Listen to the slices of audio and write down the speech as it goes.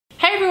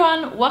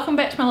everyone, welcome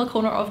back to my little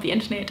corner of the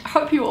internet. I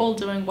hope you're all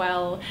doing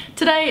well.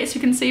 Today, as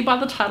you can see by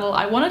the title,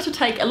 I wanted to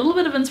take a little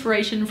bit of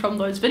inspiration from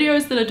those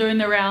videos that are doing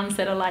the rounds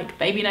that are like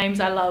baby names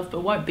I love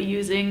but won't be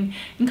using,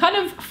 and kind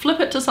of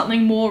flip it to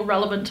something more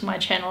relevant to my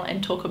channel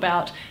and talk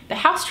about the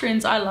house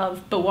trends I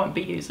love but won't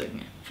be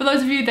using. For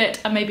those of you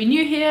that are maybe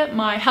new here,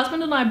 my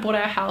husband and I bought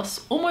our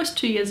house almost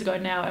 2 years ago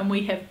now, and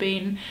we have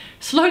been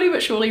slowly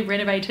but surely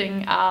renovating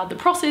the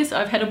process.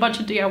 I've had a bunch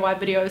of DIY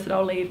videos that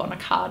I'll leave on a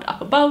card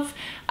up above,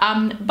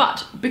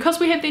 but because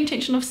we have the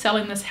intention of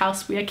selling this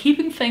house, we are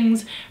keeping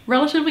things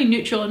relatively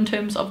neutral in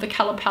terms of the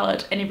colour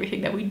palette and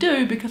everything that we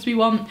do, because we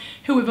want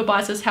whoever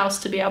buys this house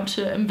to be able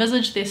to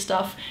envisage their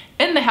stuff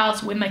in the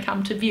house when they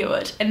come to view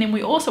it. And then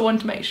we also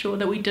wanted to make sure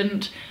that we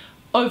didn't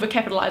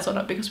over-capitalize on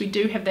it, because we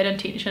do have that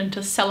intention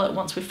to sell it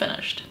once we're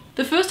finished.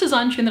 The first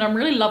design trend that I'm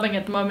really loving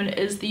at the moment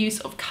is the use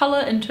of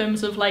colour in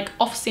terms of like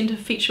off-center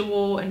feature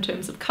wall, in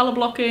terms of colour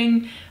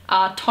blocking,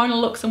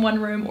 tonal looks in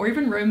one room, or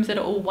even rooms that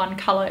are all one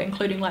colour,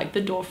 including like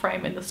the door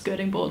frame and the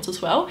skirting boards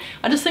as well.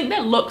 I just think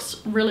that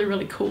looks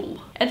really cool.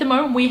 At the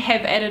moment we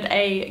have added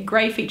a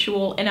grey feature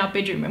wall in our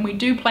bedroom, and we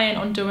do plan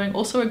on doing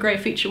also a grey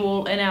feature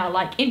wall in our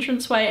like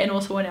entranceway and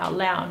also in our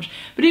lounge.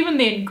 But even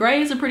then,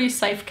 grey is a pretty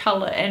safe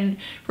colour, and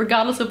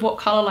regardless of what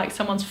colour like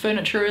someone's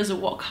furniture is or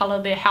what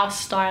colour their house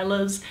style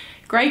is,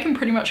 grey can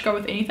pretty much go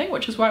with anything,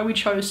 which is why we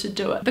chose to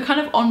do it. The kind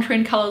of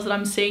on-trend colours that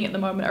I'm seeing at the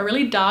moment are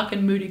really dark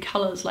and moody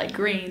colours like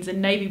greens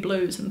and navy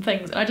blues and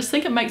things, and I just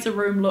think it makes a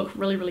room look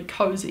really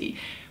cozy.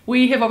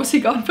 We have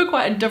obviously gone for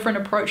quite a different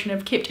approach and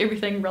have kept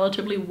everything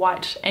relatively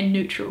white and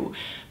neutral.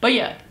 But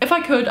yeah, if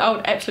I could, I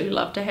would absolutely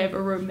love to have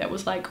a room that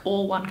was like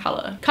all one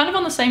colour. Kind of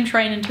on the same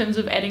train in terms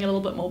of adding a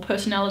little bit more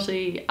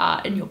personality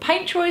in your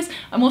paint choice,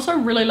 I'm also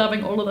really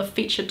loving all of the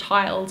featured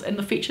tiles and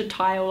the featured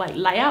tile like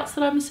layouts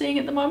that I'm seeing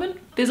at the moment.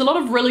 There's a lot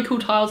of really cool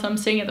tiles I'm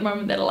seeing at the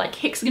moment that are like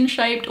hexagon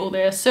shaped or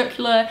they're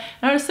circular,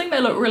 and I just think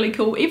they look really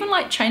cool. Even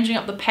like changing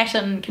up the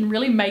pattern can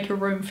really make a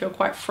room feel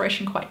quite fresh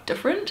and quite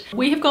different.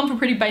 We have gone for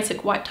pretty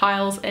basic white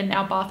tiles in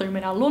our bathroom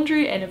and our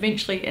laundry, and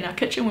eventually in our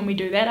kitchen when we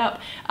do that up,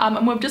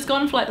 and we've just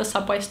gone for like the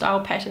subway style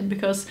pattern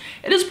because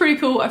it is pretty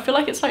cool. I feel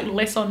like it's like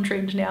less on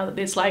trend now that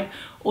there's like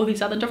all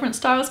these other different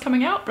styles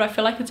coming out, but I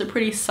feel like it's a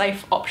pretty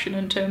safe option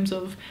in terms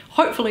of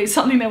hopefully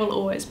something that will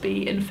always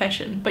be in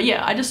fashion. But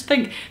yeah, I just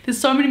think there's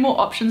so many more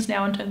options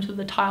now in terms of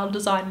the tile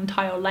design and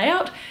tile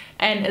layout,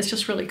 and it's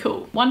just really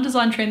cool. One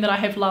design trend that I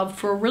have loved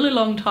for a really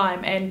long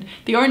time, and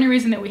the only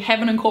reason that we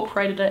haven't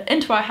incorporated it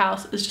into our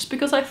house is just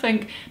because I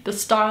think the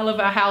style of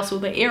our house or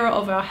the era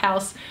of our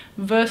house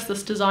versus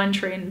this design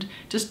trend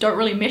just don't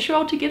really mesh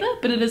well together,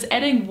 but it is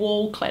adding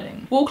wall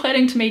cladding. Wall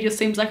cladding to me just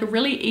seems like a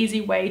really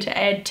easy way to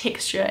add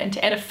texture and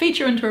to add a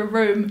feature into a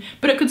room,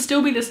 but it could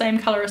still be the same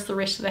color as the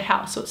rest of the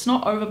house, so it's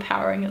not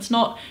overpowering, it's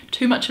not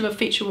too much of a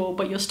feature wall,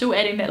 but you're still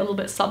adding that little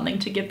bit something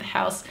to give the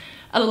house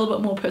a little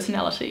bit more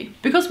personality.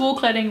 Because wall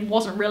cladding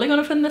wasn't really going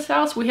to fit in this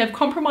house, we have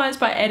compromised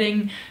by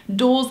adding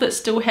doors that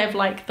still have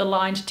like the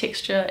lined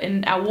texture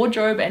in our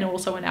wardrobe and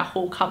also in our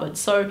hall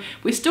cupboards. So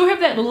we still have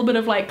that little bit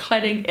of like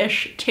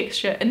cladding-ish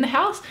texture in the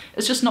house,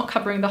 it's just not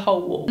covering the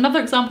whole wall. Another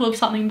example of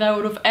something that I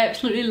would have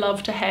absolutely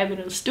loved to have,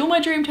 and it's still my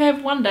dream to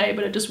have one day,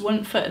 but it just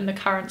wouldn't fit in the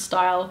current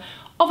style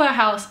of our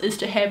house, is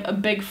to have a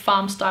big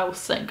farm style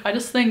sink. I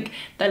just think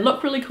they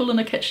look really cool in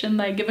the kitchen,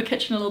 they give a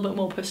kitchen a little bit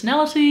more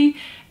personality,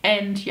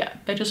 and yeah,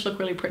 they just look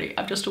really pretty.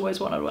 I've just always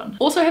wanted one.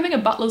 Also, having a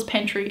butler's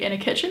pantry in a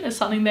kitchen is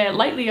something that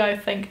lately I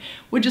think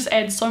would just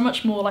add so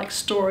much more like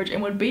storage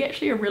and would be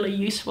actually a really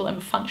useful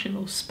and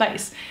functional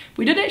space.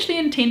 We did actually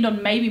intend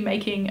on maybe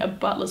making a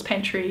butler's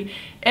pantry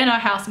in our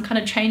house and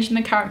kind of changing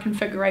the current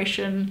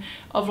configuration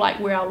of like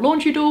where our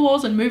laundry door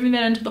was and moving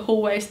that into the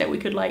hallway so that we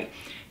could like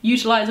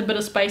utilize a bit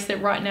of space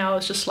that right now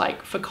is just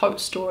like for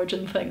coat storage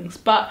and things.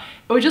 But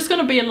it was just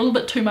going to be a little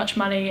bit too much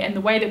money, and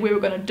the way that we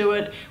were going to do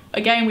it,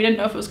 again, we didn't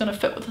know if it was going to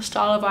fit with the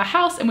style of our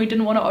house, and we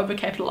didn't want to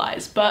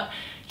overcapitalize. But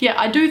yeah,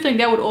 I do think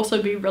that would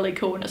also be really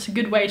cool, and it's a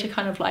good way to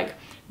kind of like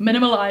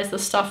minimalize the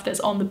stuff that's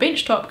on the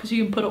bench top because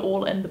you can put it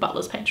all in the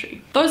butler's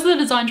pantry. Those are the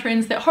design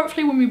trends that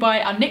hopefully when we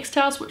buy our next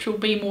house, which will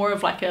be more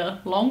of like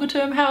a longer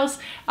term house,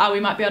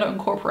 we might be able to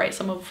incorporate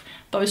some of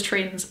those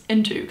trends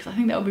into, because I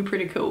think that would be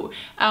pretty cool.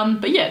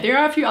 But yeah, there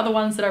are a few other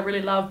ones that I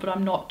really love, but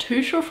I'm not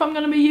too sure if I'm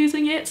going to be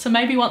using yet, so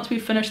maybe once we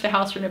finish the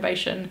house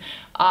renovation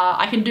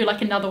I can do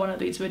like another one of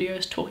these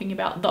videos talking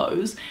about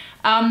those.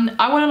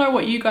 I want to know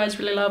what you guys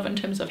really love in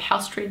terms of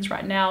house trends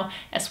right now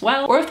as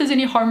well, or if there's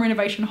any home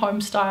renovation,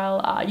 home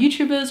style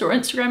YouTubers or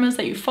Instagrammers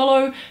that you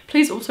follow,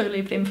 please also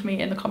leave them for me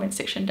in the comment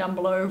section down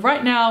below.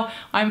 Right now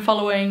I'm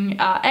following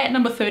at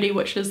number 30,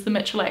 which is the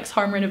Mitchellax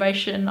home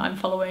renovation. I'm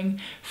following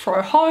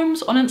Fro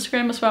Homes on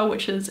Instagram as well,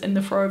 which is in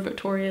the Fro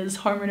Victoria's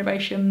home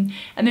renovation,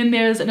 and then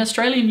there's an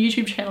Australian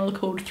YouTube channel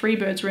called Three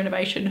Birds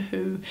Renovation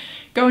who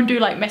go and do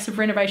like massive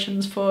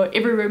renovations for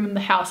every room in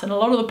the house, and a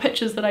lot of the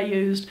pictures that I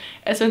used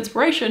as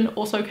inspiration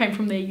also came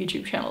from their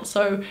YouTube channel,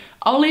 so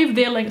I'll leave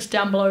their links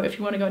down below if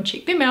you want to go and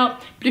check them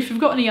out. But if you've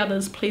got any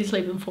others, please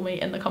leave them for me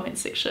in the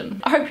comments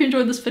section. I hope you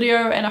enjoyed this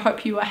video, and I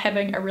hope you are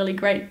having a really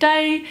great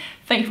day.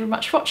 Thank you very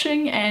much for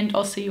watching, and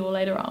I'll see you all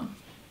later on.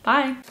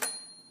 Bye!